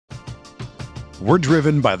We're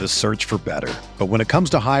driven by the search for better. But when it comes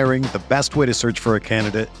to hiring, the best way to search for a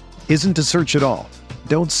candidate isn't to search at all.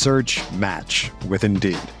 Don't search, match with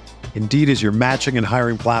Indeed. Indeed is your matching and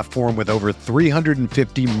hiring platform with over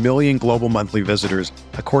 350 million global monthly visitors,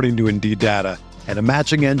 according to Indeed data, and a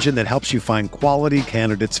matching engine that helps you find quality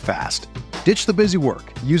candidates fast. Ditch the busy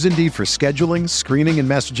work. Use Indeed for scheduling, screening, and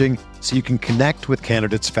messaging so you can connect with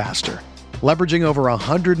candidates faster. Leveraging over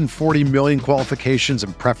 140 million qualifications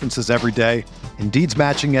and preferences every day, Indeed's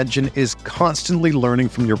matching engine is constantly learning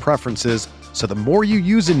from your preferences, so the more you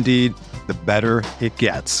use Indeed, the better it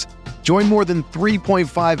gets. Join more than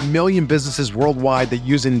 3.5 million businesses worldwide that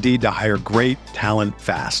use Indeed to hire great talent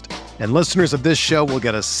fast. And listeners of this show will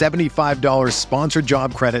get a $75 sponsored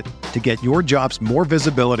job credit to get your jobs more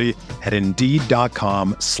visibility at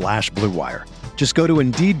Indeed.com/Blue Wire. Just go to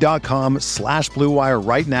Indeed.com/Blue Wire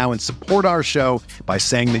right now and support our show by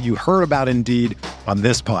saying that you heard about Indeed on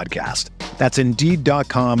this podcast. That's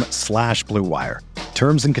Indeed.com/Blue Wire.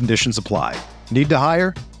 Terms and conditions apply. Need to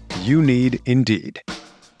hire? You need Indeed.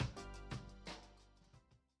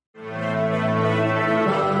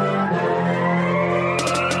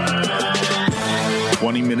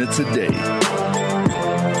 20 minutes a day,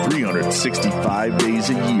 365 days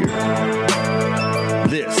a year.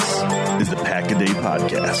 This is the Pack-A-Day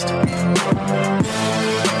Podcast.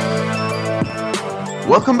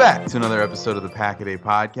 Welcome back to another episode of the Pack-A-Day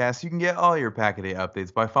Podcast. You can get all your Pack-A-Day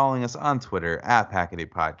updates by following us on Twitter at Pack-A-Day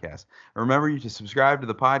Podcast. Remember, you can subscribe to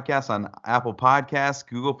the podcast on Apple Podcasts,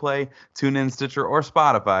 Google Play, TuneIn, Stitcher, or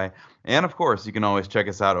Spotify. And of course, you can always check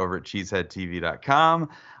us out over at cheeseheadtv.com.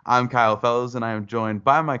 I'm Kyle Fellows, and I am joined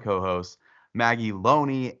by my co-hosts, Maggie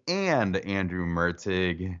Loney and Andrew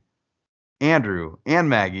Mertig. Andrew and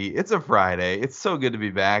Maggie, it's a Friday. It's so good to be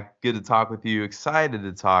back. Good to talk with you. Excited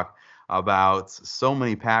to talk about so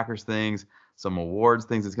many Packers things, some awards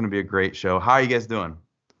things. It's going to be a great show. How are you guys doing?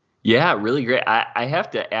 Yeah, really great. I have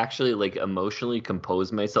to actually emotionally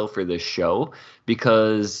compose myself for this show,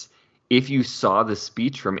 because if you saw the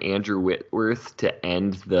speech from Andrew Whitworth to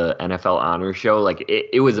end the NFL Honor Show,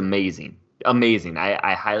 it was amazing. Amazing.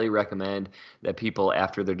 I highly recommend that people,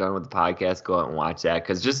 after they're done with the podcast, go out and watch that,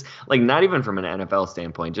 because just not even from an NFL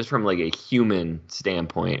standpoint, just from a human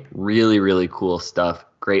standpoint, really, really cool stuff.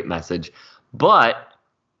 Great message. But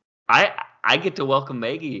I get to welcome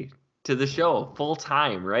Maggie to the show full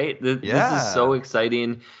time, right? This is so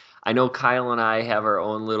exciting. I know Kyle and I have our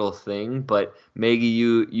own little thing, but Maggie,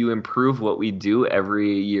 you improve what we do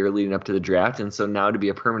every year leading up to the draft, and so now to be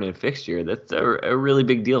a permanent fixture, that's a really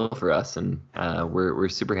big deal for us, and we're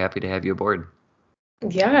super happy to have you aboard.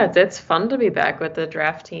 Yeah, it's fun to be back with the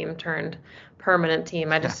draft team turned permanent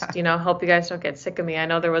team. I just, hope you guys don't get sick of me. I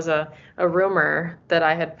know there was a rumor that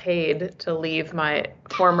I had paid to leave my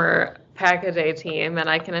former Pack-A-Day team, and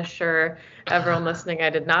I can assure everyone listening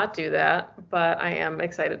I did not do that, but I am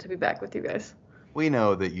excited to be back with you guys. We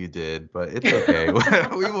know that you did, but it's okay.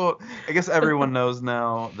 We will. I guess everyone knows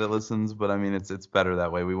now that listens, but I mean, it's better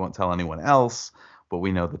that way. We won't tell anyone else, but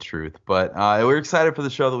we know the truth. But we're excited for the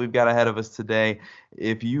show that we've got ahead of us today.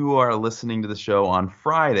 If you are listening to the show on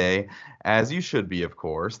Friday, as you should be, of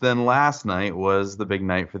course, then last night was the big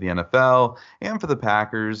night for the NFL and for the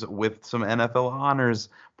Packers with some NFL honors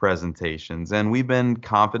presentations. And we've been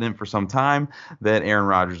confident for some time that Aaron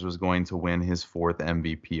Rodgers was going to win his 4th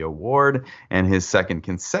MVP award and his 2nd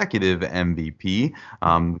consecutive MVP.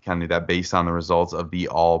 Kind of that based on the results of the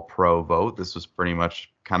All-Pro vote. This was pretty much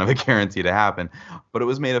kind of a guarantee to happen. But it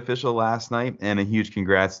was made official last night, and a huge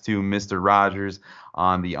congrats to Mr. Rodgers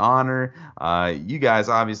on the honor. You guys,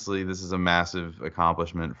 obviously, this is a massive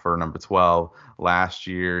accomplishment for number 12. Last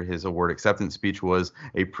year, his award acceptance speech was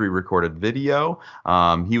a pre-recorded video.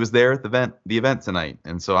 He was there at the event tonight.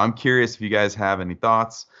 And so I'm curious if you guys have any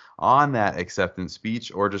thoughts on that acceptance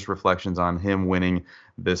speech or just reflections on him winning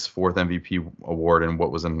this 4th MVP award and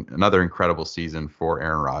what was another incredible season for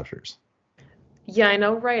Aaron Rodgers. Yeah, I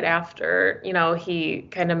know right after, he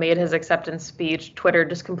kind of made his acceptance speech, Twitter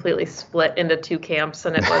just completely split into 2 camps,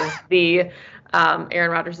 and it was the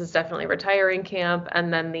Aaron Rodgers is definitely retiring camp,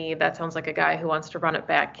 and then the that sounds like a guy who wants to run it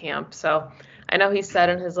back camp. So I know he said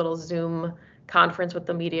in his little Zoom conference with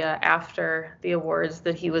the media after the awards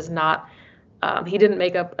that he was not he didn't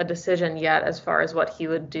make up a decision yet as far as what he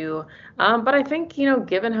would do. But I think,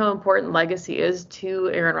 given how important legacy is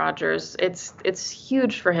to Aaron Rodgers, it's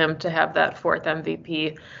huge for him to have that 4th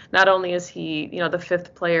MVP. Not only is he, the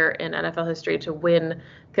 5th player in NFL history to win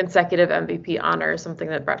consecutive MVP honors, something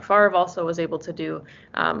that Brett Favre also was able to do.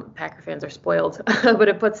 Packer fans are spoiled, but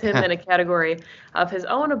it puts him in a category of his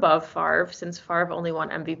own above Favre, since Favre only won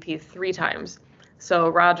MVP 3 times. So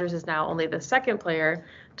Rodgers is now only the 2nd player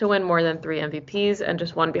to win more than 3 MVPs and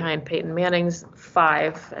just one behind Peyton Manning's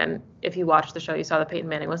 5. And if you watched the show, you saw that Peyton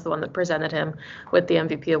Manning was the one that presented him with the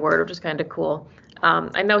MVP award, which is kind of cool.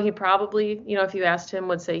 I know he probably, if you asked him,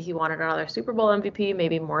 would say he wanted another Super Bowl MVP,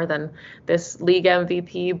 maybe more than this league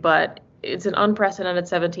MVP, but it's an unprecedented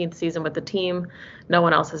 17th season with the team. No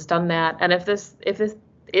one else has done that. And if this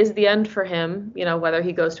is the end for him, whether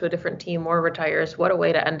he goes to a different team or retires, what a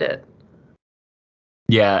way to end it.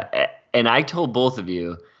 Yeah, and I told both of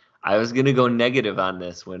you I was going to go negative on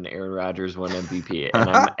this when Aaron Rodgers won MVP, and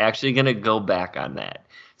I'm actually going to go back on that.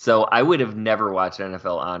 So I would have never watched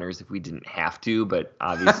NFL Honors if we didn't have to, but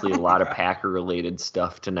obviously a lot of Packer-related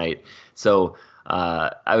stuff tonight. So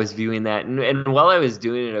I was viewing that, and while I was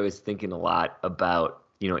doing it, I was thinking a lot about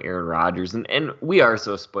Aaron Rodgers, and we are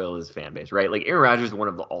so spoiled as a fan base, right? Like Aaron Rodgers is one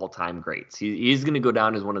of the all-time greats. He's going to go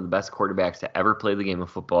down as one of the best quarterbacks to ever play the game of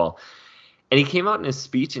football. And he came out in his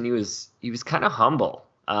speech, and he was kind of humble,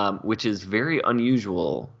 which is very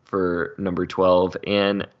unusual for number 12.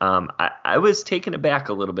 And I was taken aback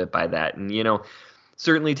a little bit by that. And,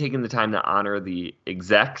 certainly taking the time to honor the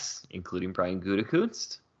execs, including Brian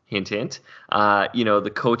Gutekunst, hint, hint.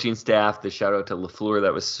 The coaching staff, the shout out to LaFleur,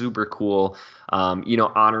 that was super cool.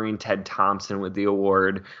 Honoring Ted Thompson with the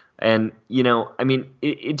award. And,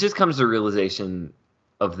 it just comes to the realization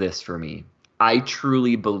of this for me. I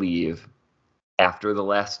truly believe after the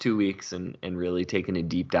last 2 weeks and really taking a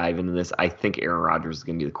deep dive into this, I think Aaron Rodgers is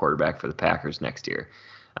going to be the quarterback for the Packers next year.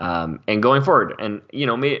 And going forward, and,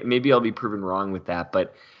 maybe I'll be proven wrong with that,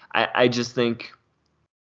 but I just think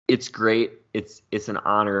it's great. It's an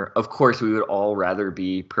honor. Of course, we would all rather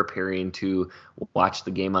be preparing to watch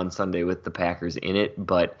the game on Sunday with the Packers in it,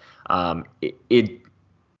 but it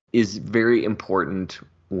is very important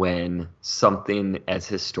when something as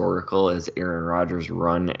historical as Aaron Rodgers'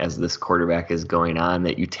 run as this quarterback is going on,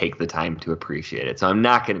 that you take the time to appreciate it. So I'm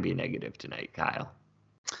not going to be negative tonight, Kyle.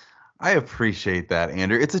 I appreciate that,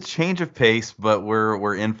 Andrew. It's a change of pace, but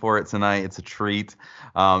we're in for it tonight. It's a treat.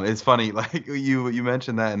 It's funny, like you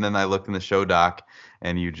mentioned that, and then I looked in the show doc,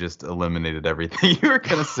 and you just eliminated everything you were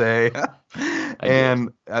gonna say.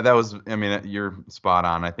 And that was, you're spot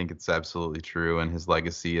on. I think it's absolutely true. And his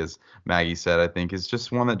legacy, as Maggie said, I think is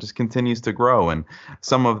just one that just continues to grow. And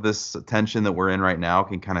some of this tension that we're in right now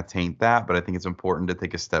can kind of taint that. But I think it's important to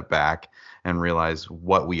take a step back and realize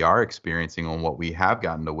what we are experiencing and what we have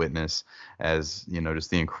gotten to witness as, just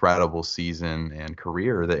the incredible season and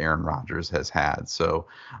career that Aaron Rodgers has had. So,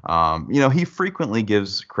 he frequently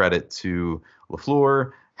gives credit to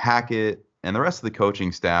LaFleur, Hackett, and the rest of the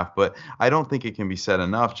coaching staff, but I don't think it can be said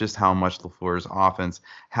enough just how much LaFleur's offense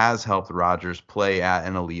has helped Rodgers play at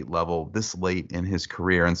an elite level this late in his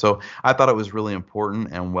career. And so I thought it was really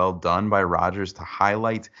important and well done by Rodgers to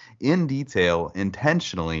highlight in detail,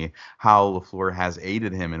 intentionally, how LaFleur has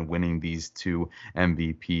aided him in winning these 2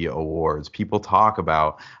 MVP awards. People talk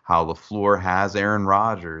about how LaFleur has Aaron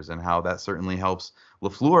Rodgers and how that certainly helps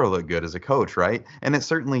LaFleur look good as a coach, right? And it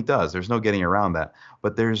certainly does. There's no getting around that.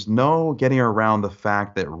 But there's no getting around the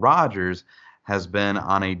fact that Rodgers has been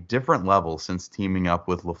on a different level since teaming up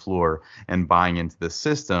with LaFleur and buying into the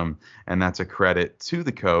system. And that's a credit to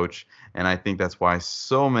the coach. And I think that's why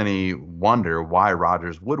so many wonder why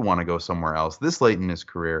Rodgers would want to go somewhere else this late in his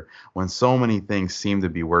career when so many things seem to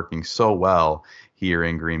be working so well here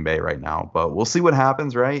in Green Bay right now. But we'll see what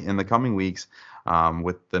happens, right, in the coming weeks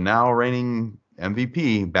with the now reigning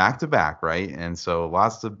MVP back to back, right? And so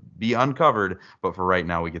lots to be uncovered, but for right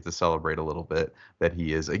now we get to celebrate a little bit that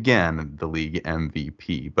he is again the league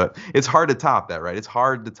MVP. But it's hard to top that, right? It's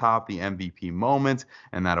hard to top the MVP moment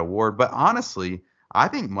and that award. But honestly, I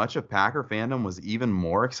think much of Packer fandom was even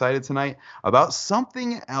more excited tonight about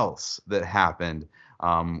something else that happened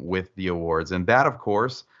with the awards. And that, of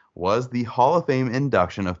course, was the Hall of Fame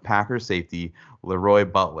induction of Packer safety Leroy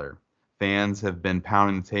Butler. Fans have been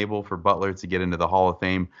pounding the table for Butler to get into the Hall of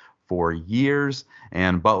Fame for years,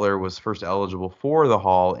 and Butler was first eligible for the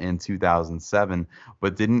Hall in 2007,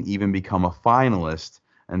 but didn't even become a finalist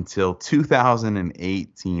until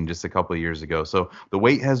 2018, just a couple of years ago. So the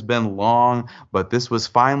wait has been long, but this was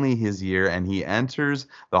finally his year, and he enters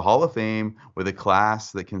the Hall of Fame with a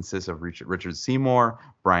class that consists of Richard Seymour,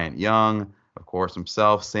 Bryant Young, of course,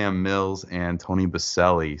 himself, Sam Mills, and Tony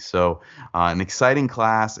Boselli. So an exciting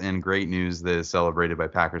class and great news that is celebrated by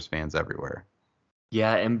Packers fans everywhere.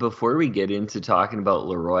 Yeah, and before we get into talking about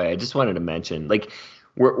Leroy, I just wanted to mention,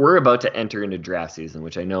 we're about to enter into draft season,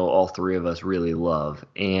 which I know all 3 of us really love.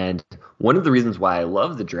 And one of the reasons why I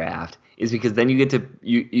love the draft is because then you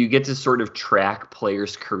get to sort of track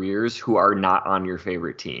players' careers who are not on your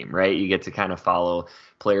favorite team, right? You get to kind of follow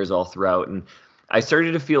players all throughout. And I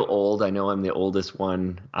started to feel old. I know I'm the oldest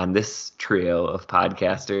one on this trio of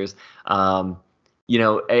podcasters.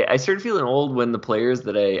 I started feeling old when the players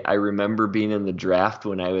that I remember being in the draft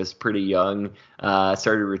when I was pretty young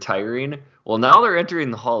started retiring. Well, now they're entering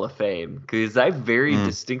the Hall of Fame, because I very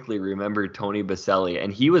distinctly remember Tony Boselli,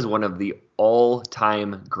 and he was one of the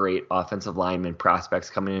all-time great offensive lineman prospects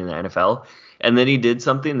coming in the NFL. And then he did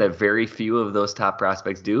something that very few of those top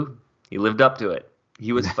prospects do. He lived up to it.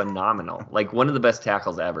 He was phenomenal, like one of the best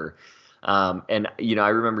tackles ever. I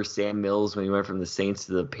remember Sam Mills when he went from the Saints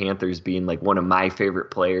to the Panthers being like one of my favorite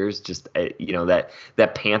players. Just,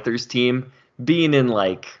 that Panthers team being in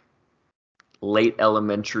like late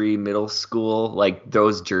elementary, middle school, like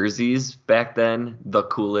those jerseys back then, the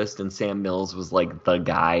coolest. And Sam Mills was like the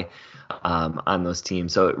guy on those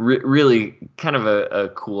teams. So really kind of a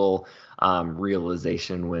cool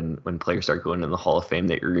realization when players start going in the Hall of Fame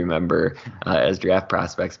that you remember as draft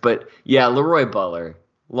prospects. But yeah, Leroy Butler,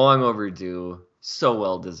 long overdue, so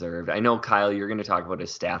well deserved. I know, Kyle, you're going to talk about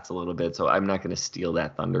his stats a little bit, so I'm not going to steal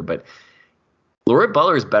that thunder, but Leroy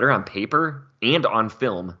Butler is better on paper and on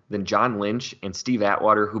film than John Lynch and Steve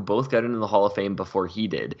Atwater, who both got into the Hall of Fame before he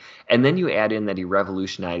did. And then you add in that he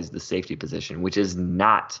revolutionized the safety position, which is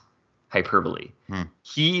not hyperbole.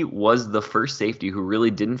 He was the first safety who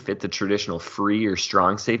really didn't fit the traditional free or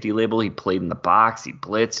strong safety label. He played in the box, he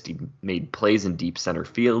blitzed, he made plays in deep center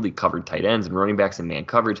field, he covered tight ends and running backs in man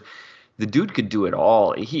coverage. The dude could do it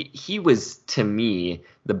all. He was, to me,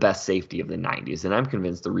 the best safety of the 90s, and I'm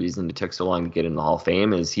convinced the reason it took so long to get in the Hall of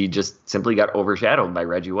Fame is he just simply got overshadowed by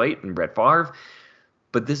Reggie White and Brett Favre.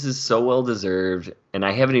 But this is so well deserved, and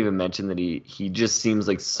I haven't even mentioned that he just seems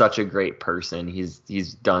like such a great person. He's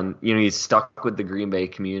done, he's stuck with the Green Bay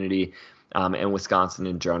community and Wisconsin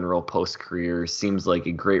in general post career. Seems like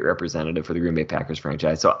a great representative for the Green Bay Packers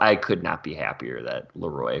franchise. So I could not be happier that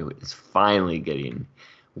Leroy is finally getting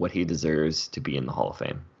what he deserves to be in the Hall of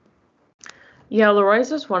Fame. Yeah, Leroy's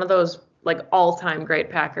just one of those like all-time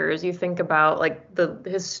great Packers. You think about like the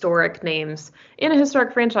historic names in a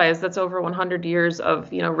historic franchise that's over 100 years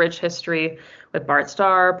of, rich history with Bart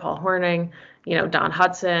Starr, Paul Hornung, Don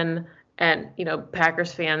Hudson, and,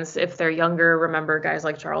 Packers fans, if they're younger, remember guys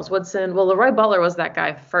like Charles Woodson. Well, Leroy Butler was that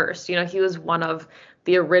guy first. He was one of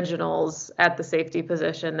the originals at the safety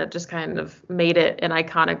position that just kind of made it an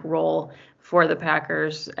iconic role for the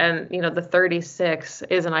Packers. And, the 36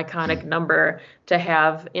 is an iconic number to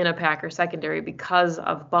have in a Packer secondary because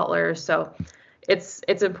of Butler. So it's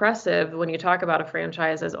impressive when you talk about a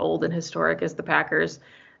franchise as old and historic as the Packers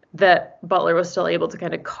that Butler was still able to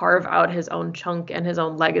kind of carve out his own chunk and his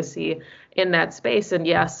own legacy in that space. And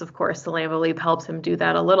yes, of course, the Lambeau Leap helps him do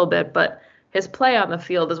that a little bit, but his play on the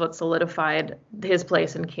field is what solidified his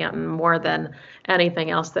place in Canton more than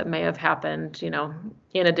anything else that may have happened,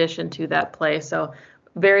 in addition to that play. So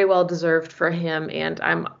very well deserved for him. And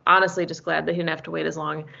I'm honestly just glad that he didn't have to wait as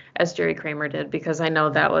long as Jerry Kramer did, because I know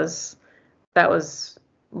that was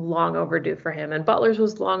long overdue for him. And Butler's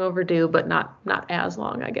was long overdue, but not as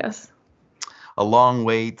long, I guess. A long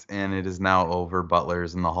wait, and it is now over.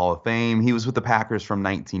 Butler's in the Hall of Fame. He was with the Packers from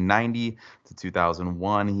 1990 to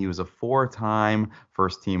 2001. He was a 4-time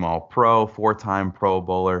first-team All-Pro, 4-time Pro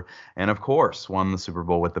Bowler, and of course won the Super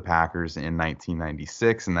Bowl with the Packers in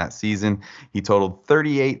 1996. In that season, he totaled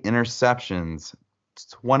 38 interceptions,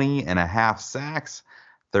 20 and a half sacks,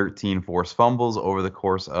 13 forced fumbles over the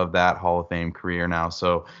course of that Hall of Fame career now.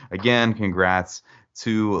 So again, congrats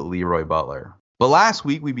to Leroy Butler. But last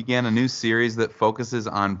week, we began a new series that focuses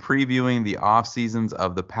on previewing the off seasons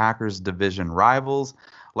of the Packers' division rivals.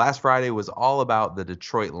 Last Friday was all about the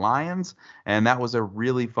Detroit Lions, and that was a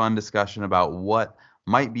really fun discussion about what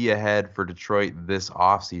might be ahead for Detroit this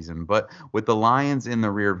offseason. But with the Lions in the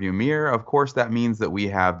rearview mirror, of course, that means that we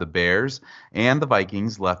have the Bears and the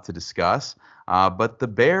Vikings left to discuss. But the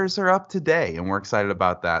Bears are up today, and we're excited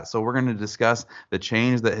about that. So we're going to discuss the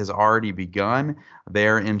change that has already begun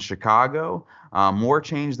there in Chicago, more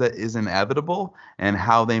change that is inevitable, and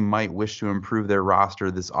how they might wish to improve their roster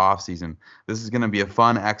this offseason. This is going to be a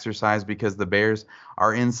fun exercise because the Bears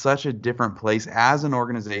are in such a different place as an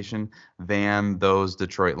organization than those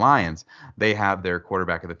Detroit Lions. They have their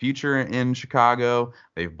quarterback of the future in Chicago.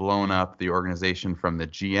 They've blown up the organization from the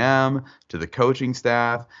GM to the coaching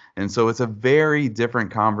staff. And so it's a very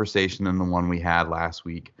different conversation than the one we had last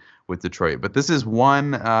week with Detroit. But this is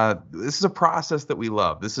this is a process that we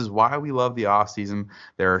love. This is why we love the offseason.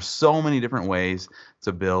 There are so many different ways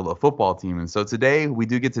to build a football team. And so today we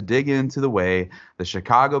do get to dig into the way the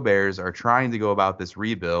Chicago Bears are trying to go about this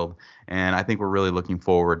rebuild. And I think we're really looking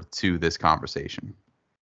forward to this conversation.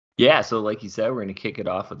 Yeah, so like you said, we're going to kick it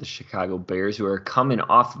off with the Chicago Bears, who are coming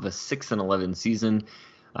off of a 6-11 season,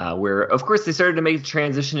 where of course they started to make the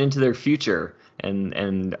transition into their future,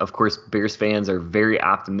 and of course Bears fans are very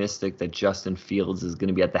optimistic that Justin Fields is going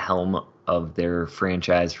to be at the helm of their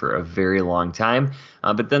franchise for a very long time.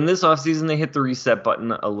 But then this offseason they hit the reset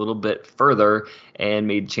button a little bit further and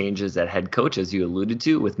made changes at head coach, as you alluded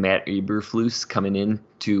to, with Matt Eberflus coming in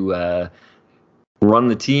to run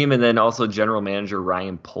the team, and then also general manager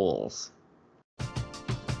Ryan Poles.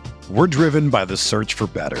 We're driven by the search for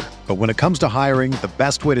better. But when it comes to hiring, the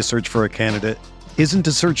best way to search for a candidate isn't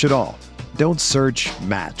to search at all. Don't search,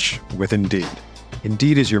 match with Indeed.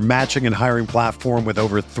 Indeed is your matching and hiring platform with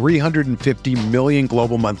over 350 million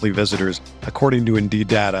global monthly visitors, according to Indeed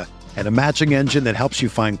data, and a matching engine that helps you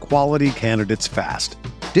find quality candidates fast.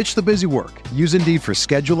 Ditch the busy work. Use Indeed for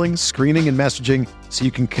scheduling, screening, and messaging so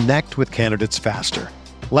you can connect with candidates faster.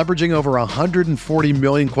 Leveraging over 140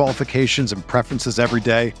 million qualifications and preferences every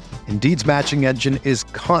day, Indeed's matching engine is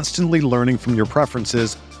constantly learning from your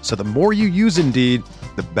preferences, so the more you use Indeed,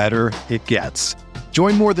 the better it gets.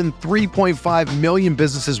 Join more than 3.5 million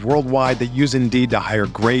businesses worldwide that use Indeed to hire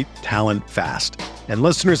great talent fast. And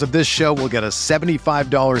listeners of this show will get a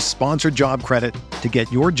 $75 sponsored job credit to get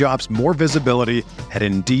your jobs more visibility at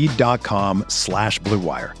Indeed.com/Blue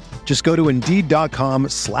Wire. Just go to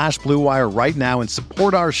Indeed.com/Blue Wire right now and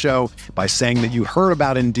support our show by saying that you heard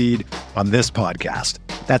about Indeed on this podcast.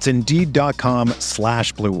 That's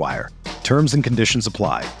Indeed.com/Blue Wire. Terms and conditions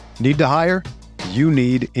apply. Need to hire? You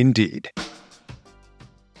need Indeed.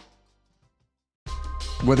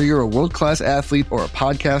 Whether you're a world-class athlete or a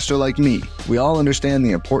podcaster like me, we all understand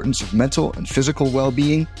the importance of mental and physical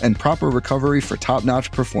well-being and proper recovery for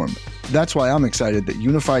top-notch performance. That's why I'm excited that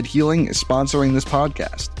Unified Healing is sponsoring this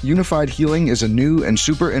podcast. Unified Healing is a new and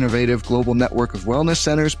super innovative global network of wellness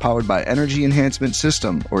centers powered by Energy Enhancement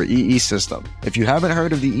System, or EE System. If you haven't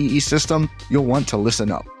heard of the EE System, you'll want to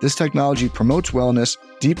listen up. This technology promotes wellness,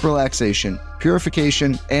 deep relaxation,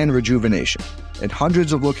 purification, and rejuvenation. At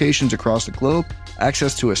hundreds of locations across the globe,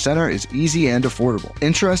 access to a center is easy and affordable.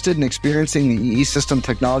 Interested in experiencing the EE System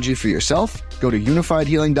technology for yourself? Go to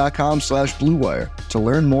unifiedhealing.com/Blue Wire to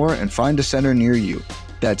learn more and find a center near you.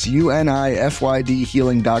 That's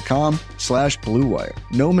UNIFYDhealing.com/Blue Wire.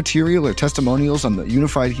 No material or testimonials on the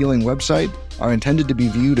Unified Healing website are intended to be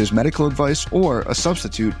viewed as medical advice or a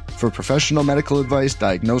substitute for professional medical advice,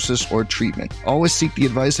 diagnosis, or treatment. Always seek the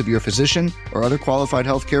advice of your physician or other qualified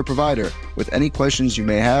healthcare provider with any questions you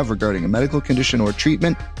may have regarding a medical condition or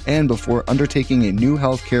treatment and before undertaking a new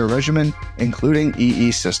healthcare regimen, including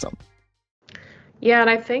EE System. Yeah,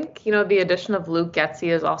 and I think, the addition of Luke Getsy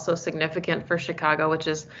is also significant for Chicago, which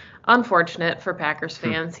is unfortunate for Packers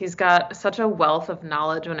fans. He's got such a wealth of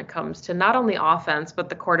knowledge when it comes to not only offense, but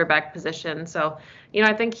the quarterback position. So,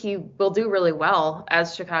 I think he will do really well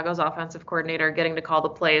as Chicago's offensive coordinator, getting to call the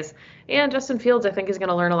plays. And Justin Fields, I think, is going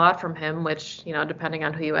to learn a lot from him, which, depending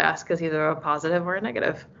on who you ask, is either a positive or a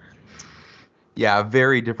negative. Yeah, a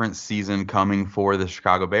very different season coming for the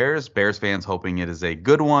Chicago Bears. Bears fans hoping it is a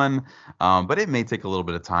good one, but it may take a little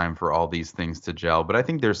bit of time for all these things to gel. But I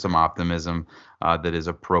think there's some optimism that is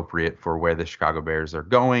appropriate for where the Chicago Bears are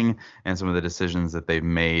going and some of the decisions that they've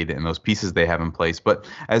made and those pieces they have in place. But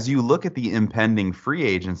as you look at the impending free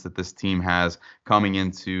agents that this team has coming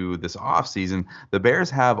into this offseason, the Bears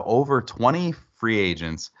have over 20 free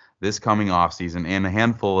agents this coming offseason and a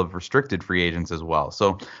handful of restricted free agents as well.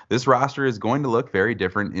 So this roster is going to look very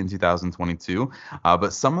different in 2022.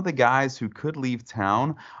 But some of the guys who could leave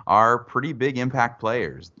town are pretty big impact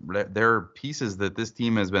players. They're pieces that this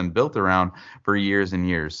team has been built around for years and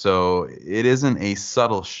years. So it isn't a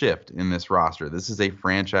subtle shift in this roster. This is a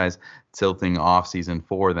franchise tilting offseason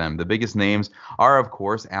for them. The biggest names are, of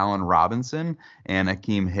course, Allen Robinson and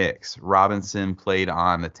Akeem Hicks. Robinson played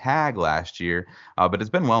on the tag last year, but it's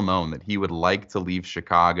been well known that he would like to leave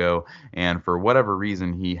Chicago, and for whatever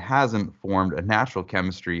reason, he hasn't formed a natural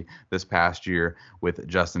chemistry this past year with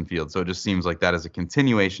Justin Fields. So it just seems like that is a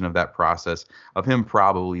continuation of that process of him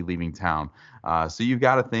probably leaving town. So you've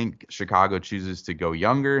got to think Chicago chooses to go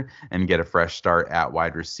younger and get a fresh start at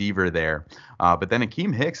wide receiver there. But then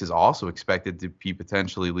Akeem Hicks is also expected to be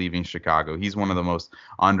potentially leaving Chicago. He's one of the most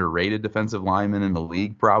underrated defensive linemen in the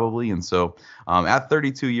league, probably. And so at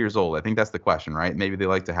 32 years old, I think that's the question, right? Maybe they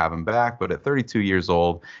like to have him back, but at 32 years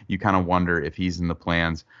old, you kind of wonder if he's in the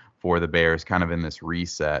plans for the Bears, kind of in this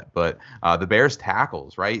reset. But the Bears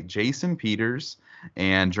tackles, right? Jason Peters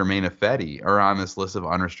and Germain Ifedi are on this list of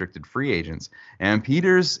unrestricted free agents. And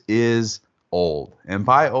Peters is old. And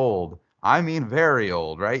by old, I mean, very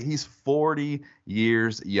old, right? He's 40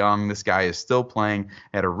 years young. This guy is still playing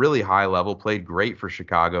at a really high level, played great for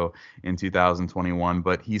Chicago in 2021,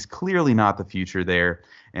 but he's clearly not the future there.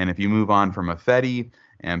 And if you move on from Ifedi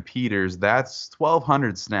and Peters, that's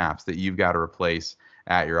 1,200 snaps that you've got to replace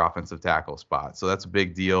at your offensive tackle spot. So that's a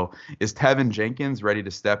big deal. Is Tevin Jenkins ready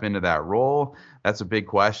to step into that role? That's a big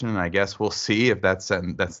question, and I guess we'll see if that's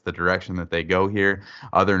the direction that they go here.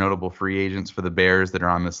 Other notable free agents for the Bears that are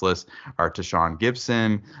on this list are Tashawn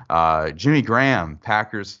Gibson, Jimmy Graham,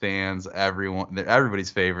 Packers fans, everybody's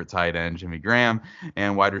favorite tight end, Jimmy Graham,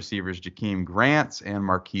 and wide receivers Jakeem Grant and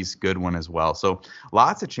Marquise Goodwin as well. So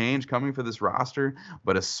lots of change coming for this roster,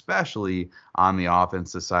 but especially on the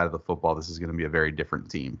offensive side of the football, this is going to be a very different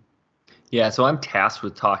team. Yeah, so I'm tasked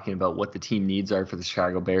with talking about what the team needs are for the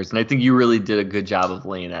Chicago Bears, and I think you really did a good job of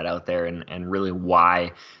laying that out there and really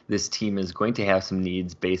why this team is going to have some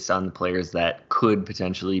needs based on the players that could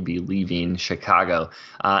potentially be leaving Chicago.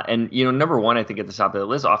 And, number one, I think at the top of the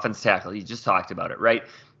list, offensive tackle. You just talked about it, right?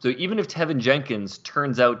 So even if Tevin Jenkins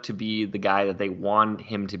turns out to be the guy that they want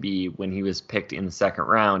him to be when he was picked in the second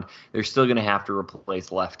round, they're still going to have to replace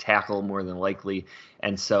left tackle more than likely.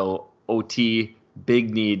 And so OT, big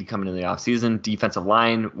need coming in the offseason. Defensive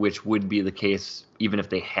line, which would be the case even if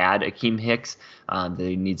they had Akeem Hicks.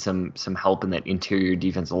 They need some help in that interior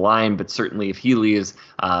defensive line, but certainly if he leaves,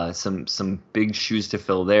 some big shoes to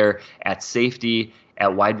fill there. At safety,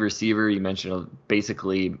 at wide receiver, you mentioned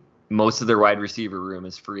basically most of their wide receiver room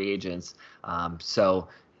is free agents. So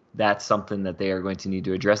that's something that they are going to need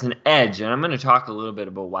to address. And edge, and I'm going to talk a little bit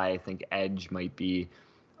about why I think edge might be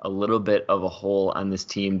a little bit of a hole on this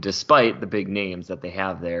team, despite the big names that they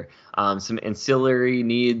have there. Some ancillary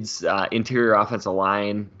needs, interior offensive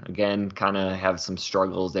line, again, kind of have some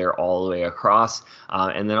struggles there all the way across.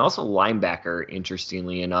 And then also linebacker,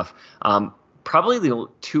 interestingly enough. Probably the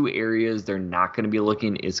two areas they're not going to be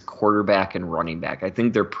looking is quarterback and running back. I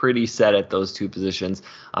think they're pretty set at those two positions,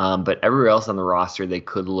 but everywhere else on the roster they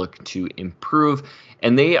could look to improve.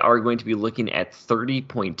 And they are going to be looking at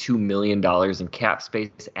 $30.2 million in cap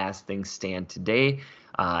space as things stand today.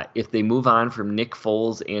 If they move on from Nick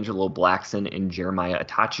Foles, Angelo Blackson, and Jeremiah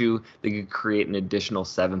Atachu, they could create an additional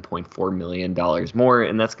 $7.4 million more,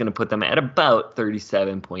 and that's going to put them at about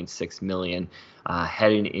 $37.6 million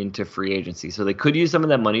heading into free agency. So they could use some of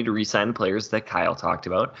that money to re-sign the players that Kyle talked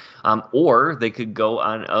about, or they could go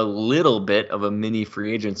on a little bit of a mini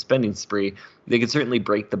free agent spending spree. They could certainly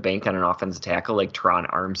break the bank on an offensive tackle like Teron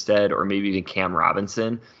Armstead or maybe even Cam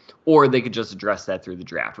Robinson, or they could just address that through the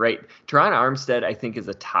draft, right? Teron Armstead, I think, is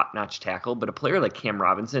a top-notch tackle, but a player like Cam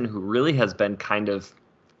Robinson, who really has been kind of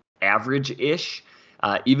average-ish,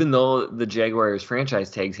 even though the Jaguars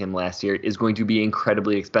franchise tags him last year, is going to be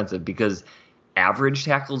incredibly expensive because average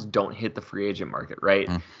tackles don't hit the free agent market, right?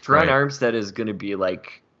 Teron Armstead is going to be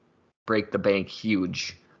like break the bank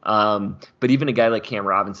huge. But even a guy like Cam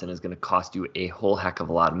Robinson is going to cost you a whole heck of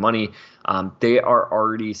a lot of money. They are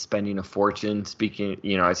already spending a fortune. Speaking,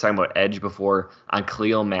 I was talking about edge before, on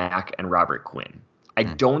Khalil Mack and Robert Quinn. I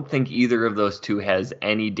don't think either of those two has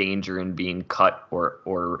any danger in being cut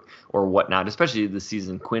or whatnot, especially the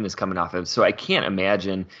season Quinn is coming off of. So I can't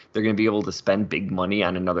imagine they're going to be able to spend big money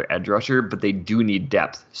on another edge rusher, but they do need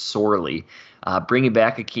depth sorely. Bringing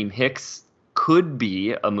back Akeem Hicks could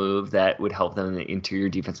be a move that would help them in the interior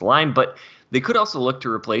defensive line, but they could also look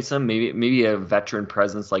to replace him. Maybe a veteran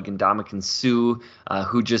presence like Ndamukong Suh,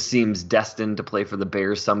 who just seems destined to play for the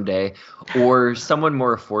Bears someday, or someone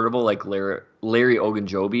more affordable like Larry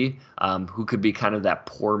Ogunjobi, who could be kind of that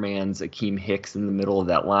poor man's Akeem Hicks in the middle of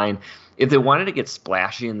that line. If they wanted to get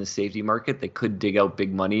splashy in the safety market, they could dig out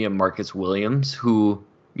big money and Marcus Williams, who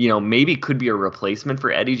maybe could be a replacement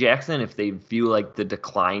for Eddie Jackson if they feel like the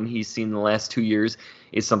decline he's seen in the last 2 years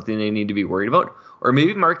is something they need to be worried about. Or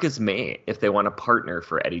maybe Marcus May if they want to partner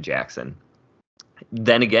for Eddie Jackson.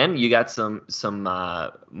 Then again, you got some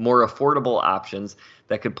more affordable options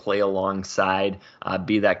that could play alongside,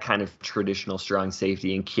 be that kind of traditional strong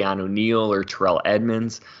safety in Keanu Neal or Terrell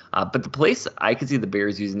Edmonds. But the place I could see the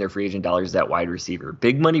Bears using their free agent dollars is at wide receiver.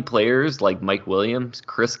 Big money players like Mike Williams,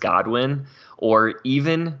 Chris Godwin, or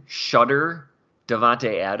even Shudder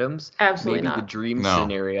Davante Adams. Absolutely maybe not. The dream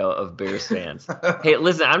scenario of Bears fans. Hey,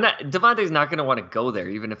 listen, Davante's not going to want to go there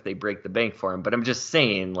even if they break the bank for him, but I'm just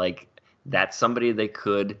saying, like, that's somebody they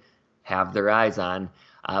could have their eyes on.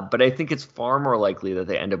 But I think it's far more likely that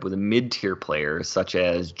they end up with a mid-tier player such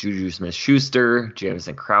as Juju Smith-Schuster,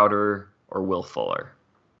 Jamison Crowder, or Will Fuller.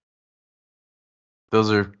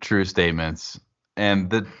 Those are true statements. And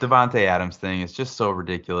the Devontae Adams thing is just so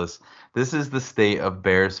ridiculous. This is the state of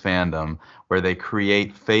Bears fandom where they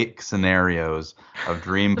create fake scenarios of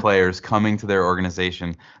dream players coming to their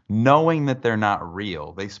organization knowing that they're not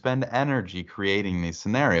real. They spend energy creating these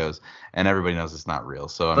scenarios, and everybody knows it's not real.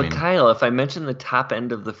 So, But Kyle, if I mention the top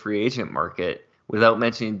end of the free agent market without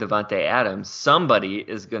mentioning Devontae Adams, somebody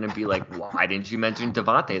is going to be like, why didn't you mention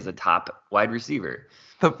Devontae as a top wide receiver?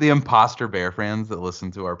 The imposter Bear fans that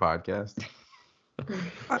listen to our podcast.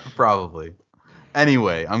 Probably.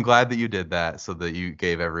 Anyway, I'm glad that you did that so that you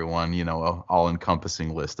gave everyone, a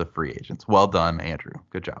all-encompassing list of free agents. Well done, Andrew.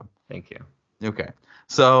 Good job. Thank you. Okay.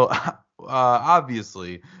 So,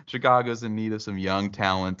 obviously, Chicago's in need of some young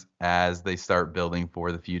talent as they start building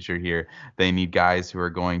for the future here. They need guys who are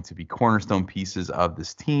going to be cornerstone pieces of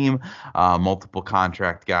this team, multiple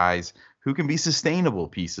contract guys who can be sustainable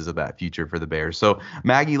pieces of that future for the Bears. So,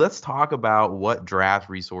 Maggie, let's talk about what draft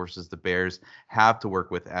resources the Bears have to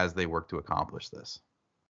work with as they work to accomplish this.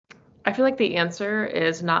 I feel like the answer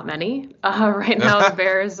is not many. Right now, the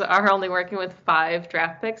Bears are only working with 5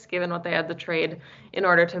 draft picks, given what they had to trade in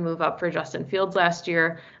order to move up for Justin Fields last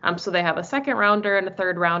year. So they have a 2nd rounder and a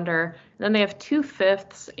 3rd rounder. And then they have 2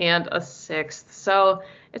 5ths and a 6th. So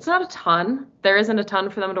it's not a ton. There isn't a ton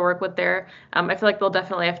for them to work with there. I feel like they'll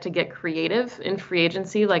definitely have to get creative in free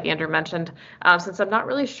agency, like Andrew mentioned, since I'm not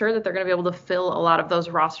really sure that they're going to be able to fill a lot of those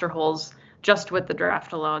roster holes just with the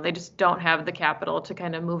draft alone. They just don't have the capital to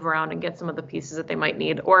kind of move around and get some of the pieces that they might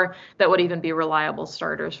need, or that would even be reliable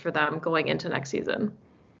starters for them going into next season.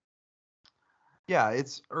 Yeah,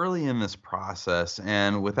 it's early in this process,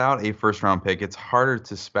 and without a first-round pick, it's harder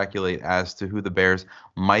to speculate as to who the Bears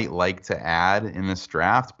might like to add in this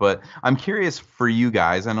draft. But I'm curious for you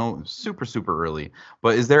guys, I know super, super early,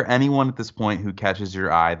 but is there anyone at this point who catches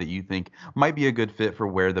your eye that you think might be a good fit for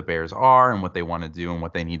where the Bears are and what they want to do and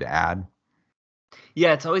what they need to add?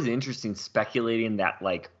 Yeah, it's always interesting speculating that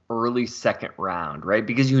early 2nd round, right?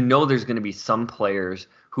 Because there's going to be some players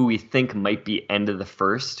who we think might be end of the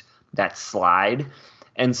 1st that slide.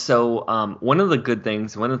 And so one of the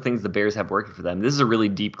things the Bears have working for them, this is a really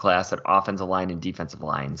deep class at offensive line and defensive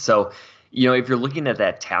line. So, if you're looking at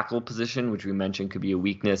that tackle position, which we mentioned could be a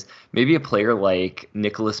weakness, maybe a player like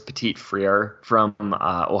Nicholas Petit-Frere from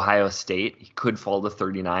Ohio State, he could fall to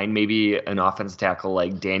 39. Maybe an offensive tackle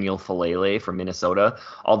like Daniel Falele from Minnesota,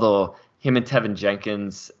 although him and Tevin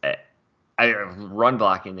Jenkins, run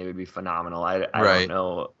blocking, they would be phenomenal. I don't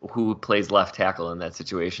know who plays left tackle in that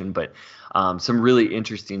situation, but some really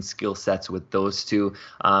interesting skill sets with those two.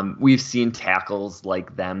 We've seen tackles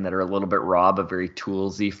like them that are a little bit raw but very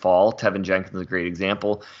toolsy fall. Tevin Jenkins is a great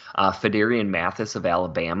example. Fedarian Mathis of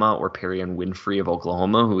Alabama or Perrion Winfrey of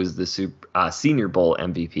Oklahoma, who is the Senior Bowl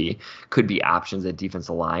MVP, could be options at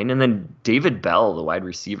defensive line. And then David Bell, the wide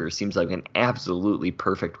receiver, seems like an absolutely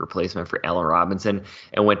perfect replacement for Allen Robinson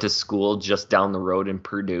and went to school just down the road in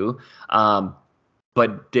Purdue.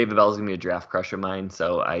 But David Bell is going to be a draft crush of mine,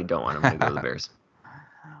 so I don't want him to go to the Bears.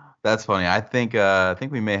 That's funny. I think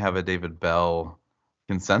we may have a David Bell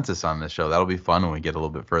consensus on this show. That'll be fun when we get a little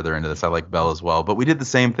bit further into this. I like Bell as well. But we did the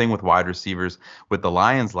same thing with wide receivers with the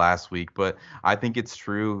Lions last week. But I think it's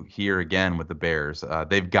true here again with the Bears.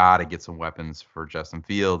 They've got to get some weapons for Justin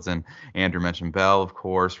Fields. And Andrew mentioned Bell, of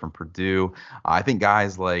course, from Purdue. I think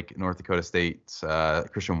guys like North Dakota State's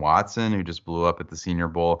Christian Watson, who just blew up at the Senior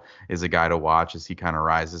Bowl, is a guy to watch as he kind of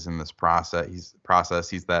rises in this process.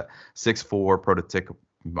 He's that 6'4"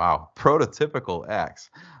 prototypical X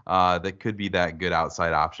that could be that good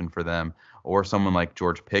outside option for them, or someone like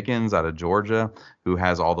George Pickens out of Georgia, who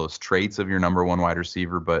has all those traits of your number 1 wide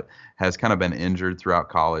receiver, but has kind of been injured throughout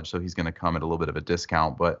college, so he's going to come at a little bit of a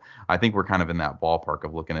discount. But I think we're kind of in that ballpark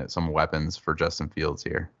of looking at some weapons for Justin Fields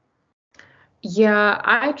here. Yeah,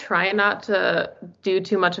 I try not to do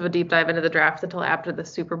too much of a deep dive into the draft until after the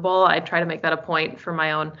Super Bowl. I try to make that a point for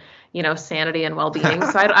my own, sanity and well-being.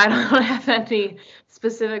 So I don't have any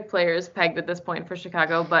specific players pegged at this point for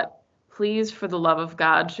Chicago, but please, for the love of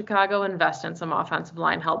God, Chicago, invest in some offensive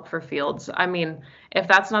line help for Fields. I mean, if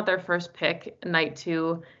that's not their first pick, night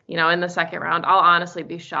 2, in the 2nd round, I'll honestly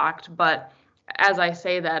be shocked. But as I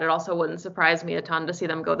say that, it also wouldn't surprise me a ton to see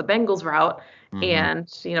them go the Bengals route and,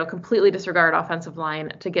 completely disregard offensive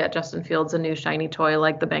line to get Justin Fields a new shiny toy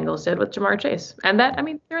like the Bengals did with Jamar Chase. And that,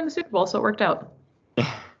 they're in the Super Bowl, so it worked out.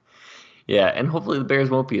 Yeah, and hopefully the Bears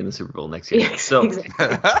won't be in the Super Bowl next year. Yeah, so,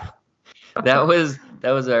 exactly. That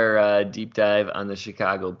was our deep dive on the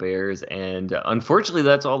Chicago Bears, and unfortunately,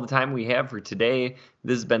 that's all the time we have for today.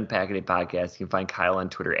 This has been the Pack a Day Podcast. You can find Kyle on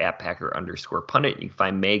Twitter at Packer_pundit. You can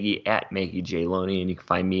find Maggie at Maggie J. Loney, and you can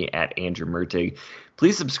find me at Andrew Mertig.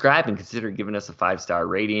 Please subscribe and consider giving us a 5-star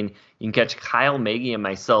rating. You can catch Kyle, Maggie, and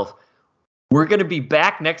myself. We're going to be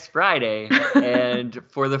back next Friday, and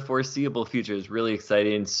for the foreseeable future, it's really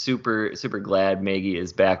exciting. Super, super glad Maggie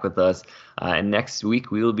is back with us. And next week,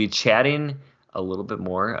 we will be chatting a little bit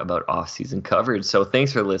more about off-season coverage. So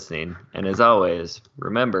thanks for listening. And as always,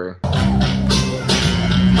 remember...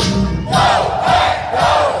 Go, hey,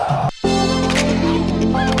 go!